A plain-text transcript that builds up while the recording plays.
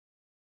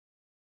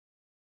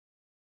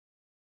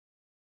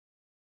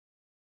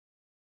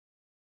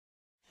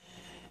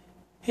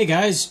Hey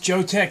guys,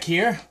 Joe Tech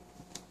here.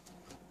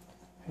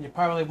 And you're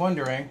probably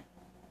wondering,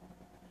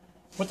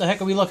 what the heck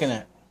are we looking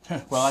at?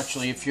 Well,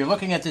 actually, if you're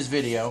looking at this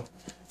video,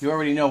 you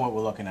already know what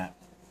we're looking at.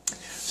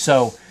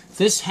 So,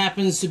 this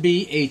happens to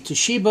be a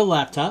Toshiba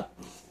laptop.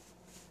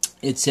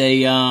 It's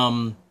a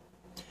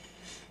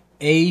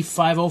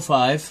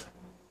A505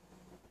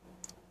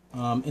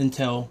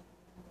 Intel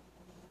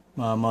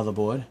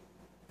motherboard.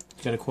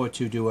 It's got a Core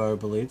 2 Duo, I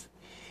believe.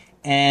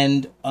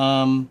 And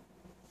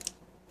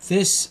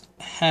this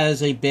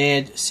has a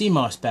bad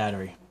CMOS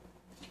battery,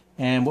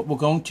 and what we're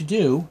going to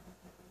do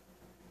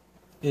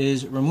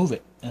is remove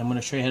it, and I'm going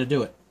to show you how to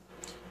do it.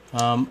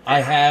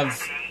 I have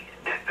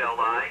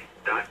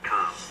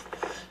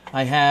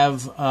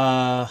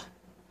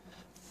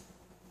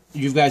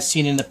you've guys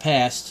seen in the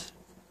past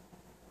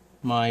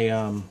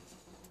my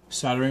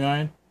soldering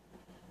iron,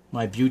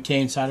 my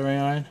butane soldering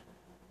iron.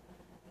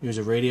 Here's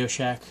a Radio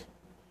Shack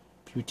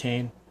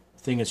butane.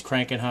 Thing is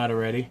cranking hot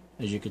already,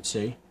 as you can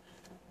see.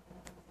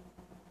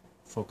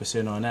 Focus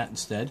in on that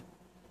instead.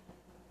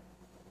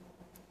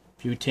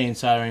 Butane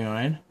soldering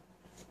iron.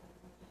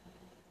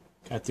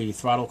 Got the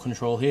throttle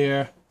control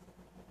here.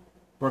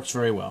 Works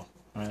very well.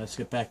 All right, let's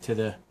get back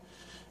to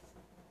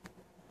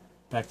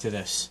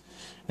this.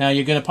 Now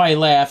you're gonna probably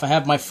laugh. I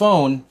have my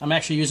phone. I'm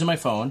actually using my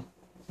phone.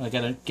 I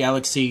got a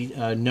Galaxy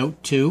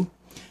Note 2.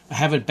 I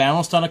have it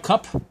balanced on a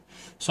cup,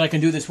 so I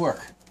can do this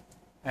work.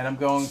 And I'm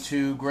going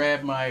to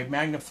grab my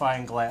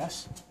magnifying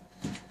glass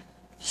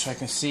so I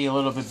can see a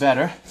little bit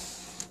better.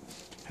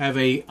 I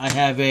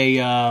have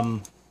a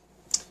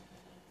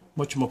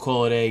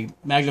whatchamacallit, a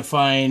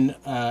magnifying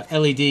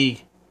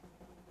LED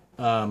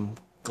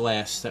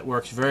glass that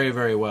works very,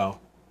 very well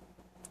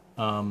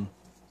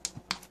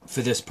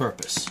for this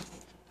purpose.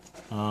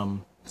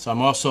 So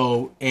I'm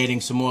also adding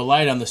some more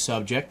light on the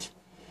subject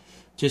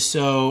just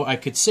so I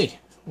could see.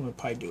 I'm going to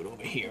probably do it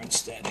over here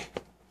instead.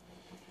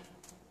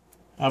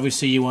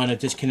 Obviously you want to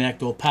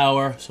disconnect all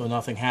power so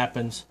nothing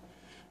happens.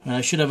 And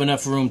I should have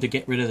enough room to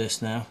get rid of this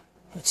now.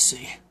 Let's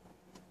see.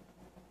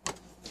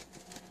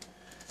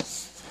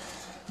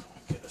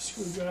 Get a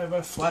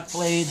screwdriver, flat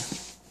blade.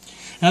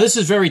 Now this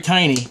is very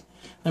tiny.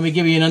 Let me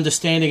give you an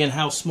understanding on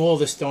how small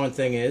this darn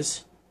thing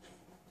is.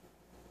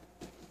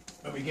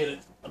 Let me get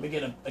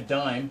a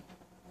dime.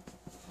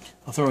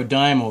 I'll throw a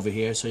dime over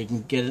here so you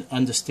can get an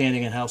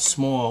understanding on how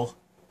small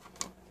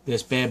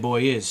this bad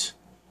boy is.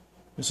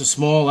 It's a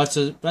small. That's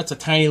a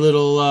tiny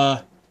little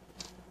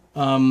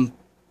CMOS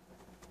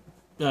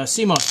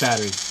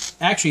battery.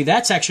 Actually,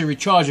 that's actually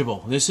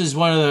rechargeable. This is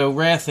one of the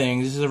rare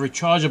things. This is a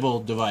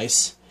rechargeable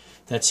device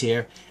that's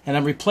here, and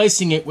I'm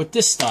replacing it with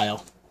this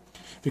style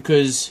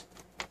because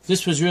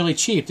this was really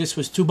cheap. This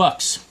was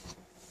 $2.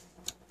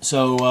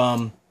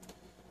 So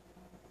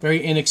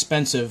very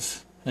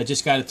inexpensive. I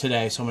just got it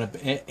today, so I'm going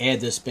to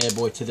add this bad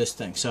boy to this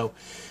thing. So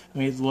let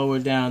me lower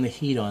down the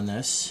heat on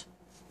this.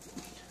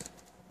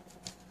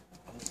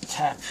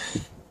 Tap.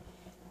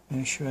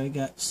 Make sure I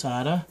got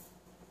solder.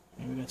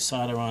 We got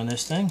solder on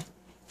this thing.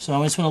 So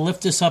I'm just going to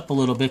lift this up a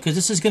little bit because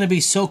this is going to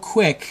be so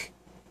quick.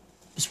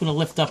 Just want to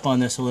lift up on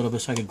this a little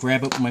bit so I can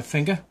grab it with my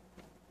finger,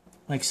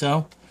 like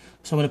so.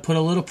 So I'm going to put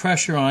a little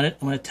pressure on it.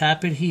 I'm going to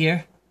tap it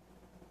here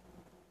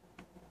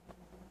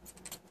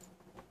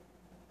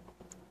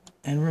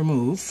and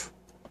remove.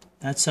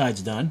 That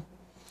side's done.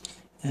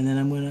 And then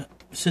I'm going to,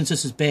 since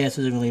this is bad, it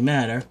doesn't really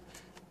matter.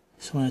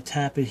 So I'm going to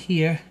tap it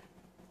here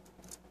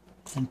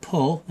and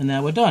pull, and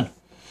now we're done.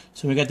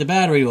 So we got the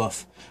battery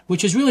off,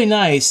 which is really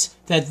nice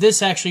that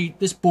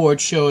this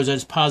board shows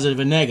as positive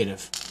and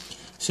negative.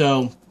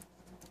 So,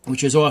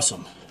 which is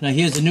awesome. Now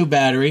here's the new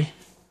battery,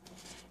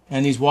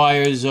 and these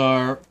wires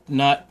are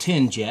not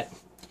tinned yet,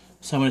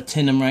 so I'm going to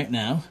tin them right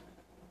now.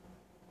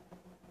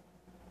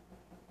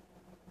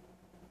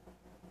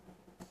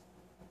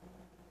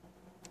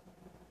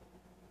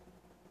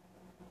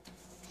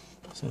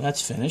 So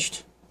that's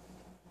finished.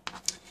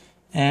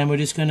 And we're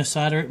just going to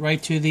solder it right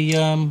to the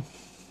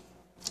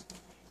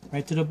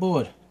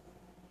board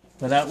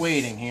without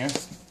waiting here.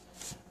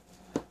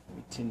 Let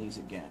me tin these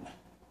again.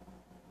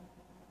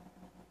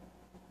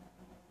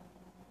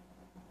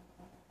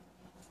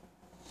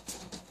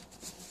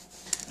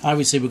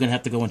 Obviously, we're going to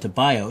have to go into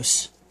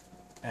BIOS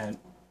and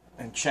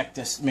check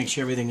this, make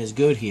sure everything is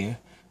good here.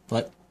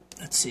 But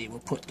let's see, we'll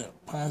put the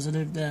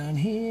positive down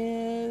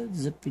here.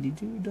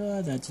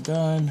 Zippity-doo-dah, that's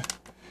done.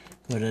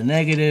 Go to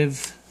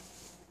negative.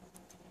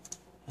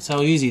 That's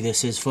how easy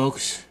this is,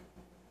 folks.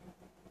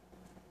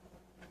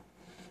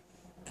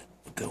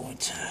 We're going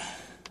to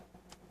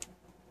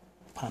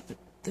pop it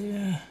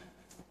there.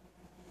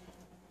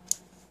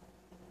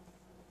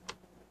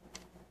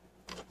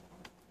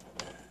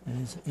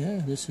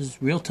 Yeah, this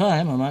is real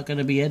time. I'm not going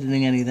to be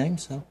editing anything,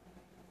 so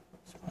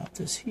let's pop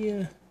this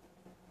here.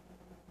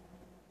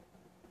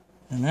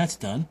 And that's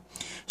done.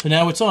 So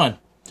now it's on.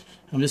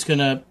 I'm just going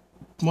to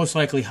most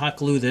likely hot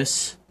glue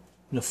this.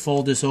 I'm going to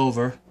fold this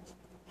over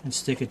and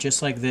stick it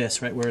just like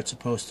this, right where it's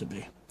supposed to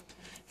be.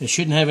 It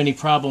shouldn't have any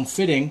problem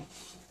fitting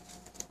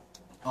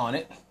on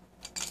it.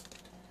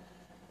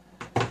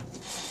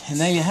 And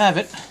there you have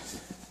it.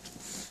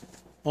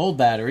 old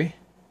battery,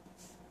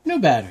 new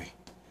battery.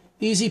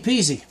 Easy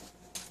peasy.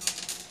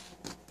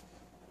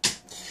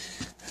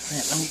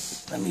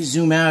 Right, let me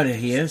zoom out of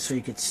here so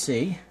you can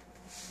see.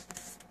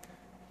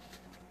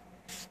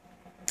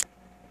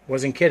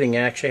 Wasn't kidding,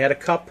 I actually had a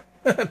cup,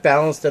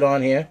 balanced it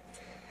on here.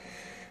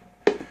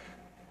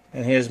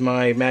 And here's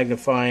my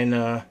magnifying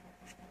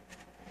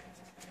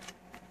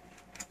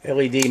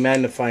LED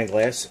magnifying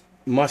glass,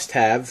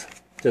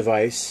 must-have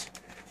device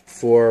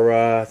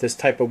for this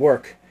type of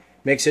work.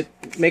 Makes it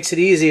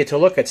easier to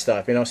look at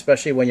stuff, you know,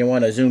 especially when you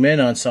want to zoom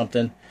in on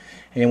something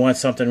and you want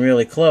something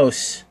really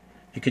close.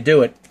 You could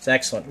do it. It's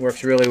excellent.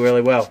 Works really,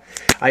 really well.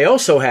 I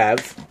also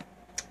have,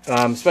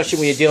 especially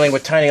when you're dealing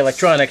with tiny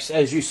electronics,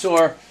 as you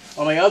saw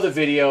on my other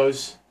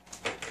videos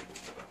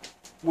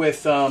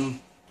with, what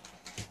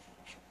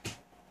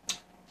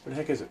the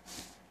heck is it?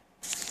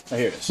 Oh,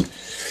 here it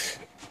is.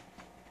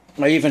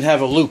 I even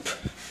have a loop.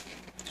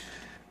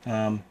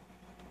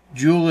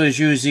 Jewelers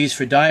use these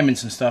for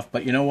diamonds and stuff,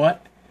 but you know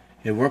what?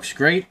 It works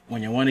great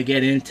when you want to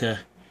get into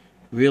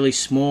really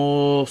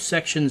small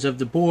sections of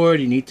the board.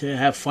 You need to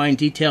have fine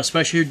detail,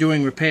 especially if you're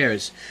doing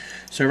repairs.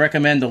 So I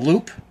recommend the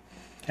loop,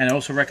 and I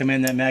also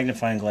recommend that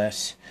magnifying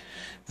glass.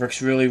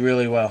 Works really,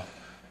 really well.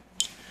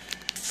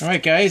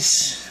 Alright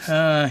guys,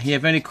 you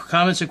have any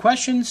comments or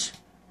questions?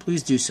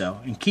 Please do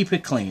so, and keep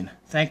it clean.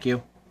 Thank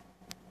you.